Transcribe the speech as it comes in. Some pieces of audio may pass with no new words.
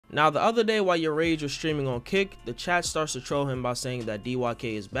Now the other day while YourRAGE was streaming on Kick, the chat starts to troll him by saying that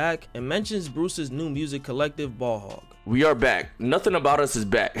DYK is back and mentions Bruce's new music collective Ball Hog. We are back. Nothing about us is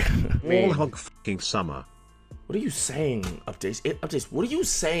back. Ball Hog fucking summer. What are you saying, Updates? Updates, what are you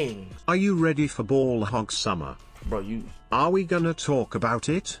saying? Are you ready for Ball Hog summer? Bro, Are we gonna talk about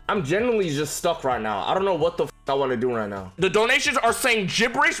it? I'm genuinely just stuck right now. I don't know what the f I want to do right now. The donations are saying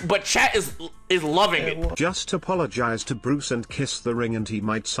gibberish, but chat is loving it. Just apologize to Bruce and kiss the ring and he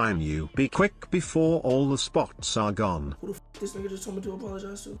might sign you. Be quick before all the spots are gone. Who the f this nigga just told me to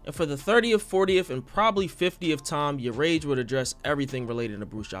apologize to? And for the 30th, 40th, and probably 50th time, YourRAGE would address everything related to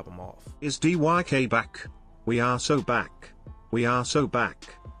BruceDropEmOff. Is DYK back? We are so back. We are so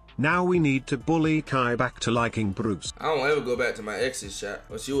back. Now we need to bully Kai back to liking Bruce. I don't ever go back to my ex's, chat.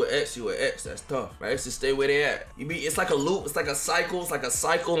 Once you an ex, you an ex. That's tough. My exes stay where they at. It's like a loop. It's like a cycle. It's like a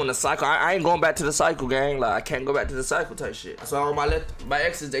cycle and a cycle. I ain't going back to the cycle, gang. Like, I can't go back to the cycle type shit. So all my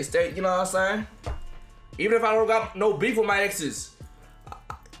exes, they stay, you know what I'm saying? Even if I don't got no beef with my exes,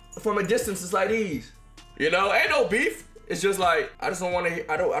 from a distance, it's like these. You know, ain't no beef. It's just like, I just don't want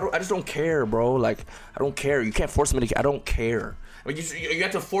to, I just don't care, bro. Like, I don't care. You can't force me to, I don't care. I mean, you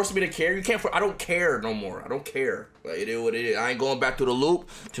have to force me to care. You can't. I don't care no more. I don't care. Like, it is what it is. I ain't going back to the loop.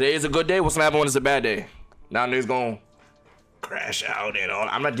 Today is a good day. What's gonna happen when it's a bad day? Now niggas gonna crash out and all.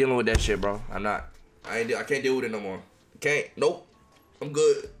 I'm not dealing with that shit, bro. I'm not. I can't deal with it no more. Can't. Nope. I'm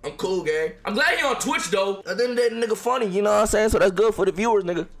good. I'm cool, gang. I'm glad he on Twitch though. I didn't that nigga funny. You know what I'm saying? So that's good for the viewers,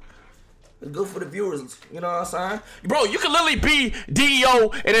 nigga. It's good for the viewers. You know what I'm saying? Bro, you can literally be DEO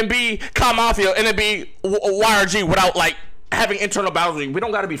and then be Kai Mafia and then be YRG without like having internal boundaries. We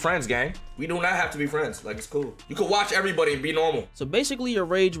don't gotta be friends, gang. We do not have to be friends. Like, it's cool. You can watch everybody and be normal. So basically,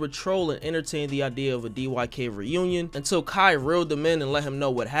 YourRAGE would troll and entertain the idea of a DYK reunion until Kai reeled them in and let him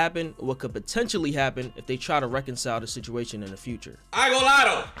know what happened, or what could potentially happen if they try to reconcile the situation in the future. I ain't gonna lie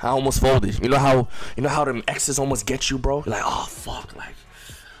though. I almost folded. You know how them exes almost get you, bro? You're like, oh fuck, like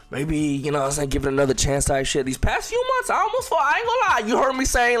maybe, you know what I'm saying, give it another chance type shit. These past few months, I almost fought. I ain't gonna lie. You heard me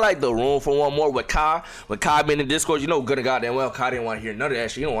saying, like, the room for one more with Kai. When Kai been in Discord, you know good and goddamn well, Kai didn't want to hear none of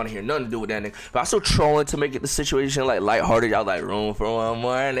that shit. You don't want to hear nothing to do with that nigga. But I still trolling to make it the situation, like, lighthearted. Y'all like, room for one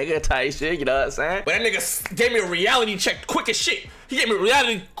more, nigga, type shit. You know what I'm saying? But that nigga gave me a reality check quick as shit. He gave me a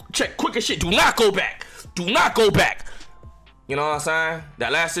reality check quick as shit. Do not go back. Do not go back. You know what I'm saying?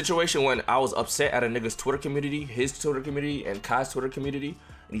 That last situation when I was upset at a nigga's Twitter community, his Twitter community, and Kai's Twitter community,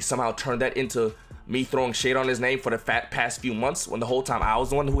 and he somehow turned that into me throwing shade on his name for the past few months, when the whole time I was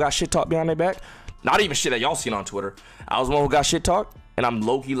the one who got shit talked behind their back. Not even shit that y'all seen on Twitter. I was the one who got shit talked, and I'm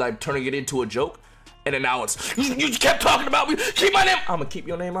low-key like turning it into a joke. And then now it's, you kept talking about me, keep my name. I'm gonna keep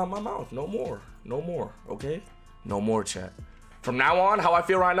your name out of my mouth. No more. No more, okay? No more, chat. From now on, how I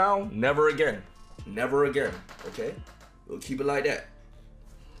feel right now, never again. Never again, okay? We'll keep it like that.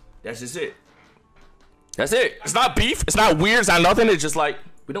 That's just it. That's it. It's not beef. It's not weird. It's not nothing. It's just like,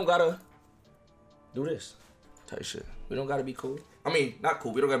 we don't gotta do this type shit. We don't gotta be cool. I mean, not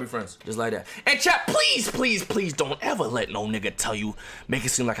cool. We don't gotta be friends. Just like that. And chat, please, please, please don't ever let no nigga tell you, make it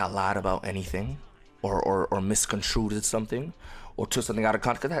seem like I lied about anything or misconstrued something or took something out of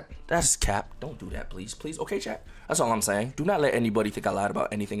context. That's cap. Don't do that, please. Please. Okay, chat? That's all I'm saying. Do not let anybody think I lied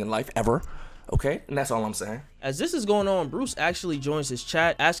about anything in life ever. Okay, and that's all I'm saying. As this is going on, Bruce actually joins his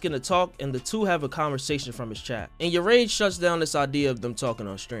chat, asking to talk, and the two have a conversation from his chat. And YourRAGE shuts down this idea of them talking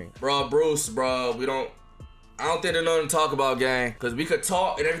on stream. Bro, Bruce, bro, I don't think there's nothing to talk about, gang. Because we could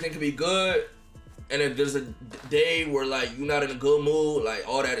talk and everything could be good. And if there's a day where, like, you're not in a good mood, like,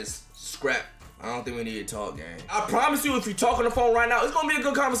 all that is scrap. I don't think we need to talk, gang. I promise you, if you talk on the phone right now, it's going to be a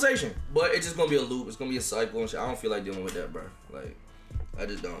good conversation. But it's just going to be a loop. It's going to be a cycle and shit. I don't feel like dealing with that, bro. Like, I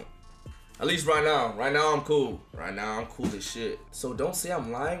just don't. At least right now. Right now, I'm cool. Right now, I'm cool as shit. So don't say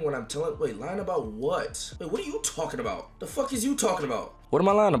I'm lying when I'm telling... Wait, lying about what? Wait, what are you talking about? The fuck is you talking about? What am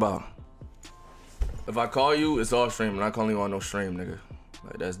I lying about? If I call you, it's off stream. I'm not calling you on no stream, nigga.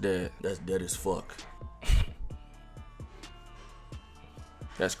 Like, that's dead. That's dead as fuck.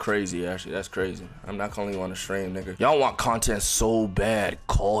 That's crazy, actually. That's crazy. I'm not calling you on the stream, nigga. Y'all want content so bad.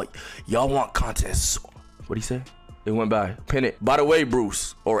 Call it. Y'all want content so... What'd he say? It went by. Pin it. By the way,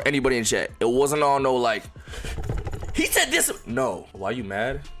 Bruce, or anybody in chat, it wasn't on no like, he said this. No. Why you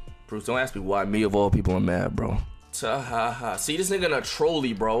mad? Bruce, don't ask me why me of all people are mad, bro. Ta-ha-ha. See, this nigga in a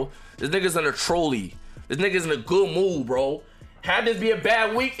trolley, bro. This nigga's in a trolley. This nigga's in a good mood, bro. Had this be a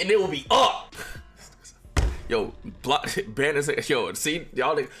bad week and it will be up. Yo, ban this. Yo, see,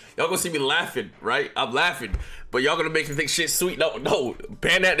 y'all gonna see me laughing, right? I'm laughing, but y'all gonna make me think shit sweet. No,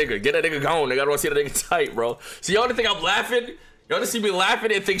 ban that nigga. Get that nigga gone. Nigga, I don't wanna see that nigga tight, bro. See, y'all think I'm laughing? Y'all just see me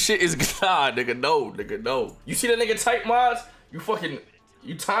laughing and think shit is nah, nigga. No, nigga, no. You see that nigga tight, mods? You fucking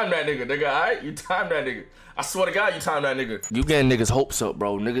You time that nigga, alright? You time that nigga. I swear to God, you time that nigga. You getting niggas hopes up,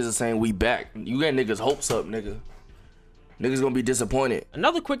 bro. Niggas are saying we back. You getting niggas hopes up, nigga. Niggas gonna be disappointed.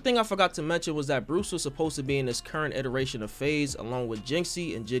 Another quick thing I forgot to mention was that Bruce was supposed to be in this current iteration of FaZe along with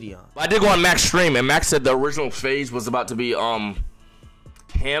Jinxie and Gideon. I did go on Mac's stream, and Mac said the original FaZe was about to be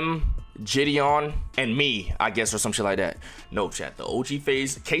him, Gideon, and me, I guess, or some shit like that. No, chat. The OG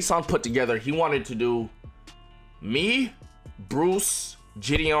FaZe, K-Son put together, he wanted to do me, Bruce,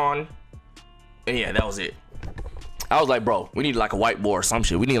 Gideon, and yeah, that was it. I was like, bro, we need like a whiteboard or some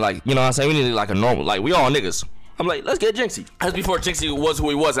shit. We need like, you know what I'm saying? We need like a normal, like we all niggas. I'm like, let's get Jinxie. That's before Jinxie was who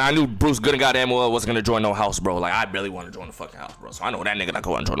he was, and I knew Bruce good and goddamn well wasn't gonna join no house, bro. Like, I barely want to join the fucking house, bro. So I know that nigga not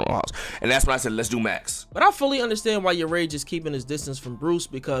going to join no house. And that's when I said, let's do Max. But I fully understand why YourRAGE is keeping his distance from Bruce,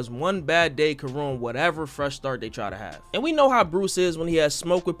 because one bad day could ruin whatever fresh start they try to have. And we know how Bruce is when he has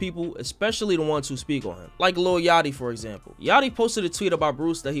smoke with people, especially the ones who speak on him. Like Lil Yachty, for example. Yachty posted a tweet about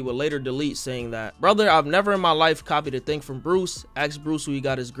Bruce that he would later delete, saying that, brother, I've never in my life copied a thing from Bruce. Ask Bruce who he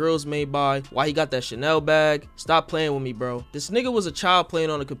got his girls made by, why he got that Chanel bag. Stop playing with me, bro. This nigga was a child playing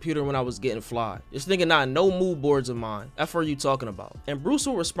on a computer when I was getting fly. This nigga not no mood boards of mine. F are you talking about? And Bruce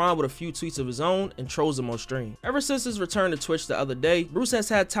will respond with a few tweets of his own and trolls him on stream. Ever since his return to Twitch the other day, Bruce has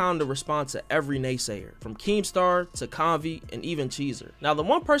had time to respond to every naysayer, from Keemstar to Convy and even Cheezer. Now, the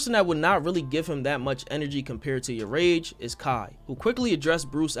one person that would not really give him that much energy compared to YourRAGE is Kai, who quickly addressed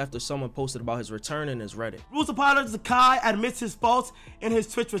Bruce after someone posted about his return in his Reddit. Bruce apologizes to Kai, admits his faults in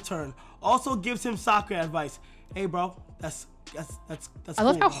his Twitch return, also gives him soccer advice. Hey, bro, that's cool. I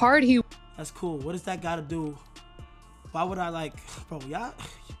love how hard he. That's cool. What does that got to do? Why would I like, bro? Y'all,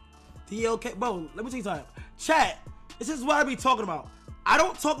 DYK, bro. Let me tell you something. Chat. This is what I be talking about. I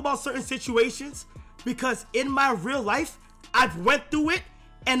don't talk about certain situations because in my real life, I've went through it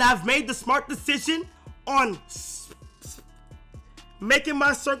and I've made the smart decision on making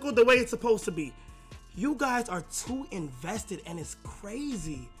my circle the way it's supposed to be. You guys are too invested and it's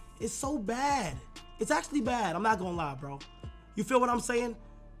crazy. It's so bad. It's actually bad. I'm not gonna lie, bro. You feel what I'm saying?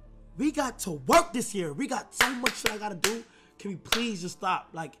 We got to work this year. We got so much shit I gotta do. Can we please just stop?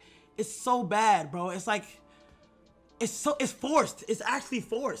 Like, it's so bad, bro. It's like, it's forced. It's actually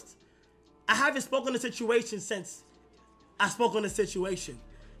forced. I haven't spoken the situation since I spoke on the situation.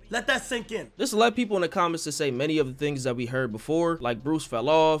 Let that sink in. This led people in the comments to say many of the things that we heard before, like Bruce fell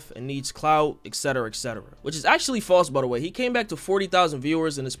off and needs clout, etc, etc. Which is actually false, by the way. He came back to 40,000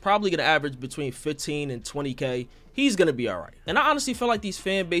 viewers and is probably going to average between 15 and 20K. He's going to be alright. And I honestly feel like these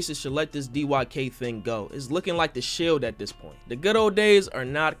fan bases should let this DYK thing go. It's looking like the shield at this point. The good old days are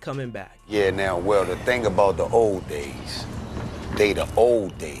not coming back. Yeah, now, well, the thing about the old days, they the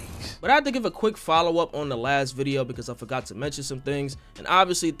old days. But I had to give a quick follow-up on the last video because I forgot to mention some things, and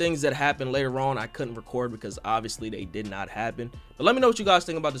obviously things that happened later on I couldn't record because obviously they did not happen. But let me know what you guys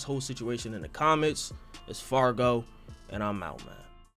think about this whole situation in the comments. It's Fargo, and I'm out, man.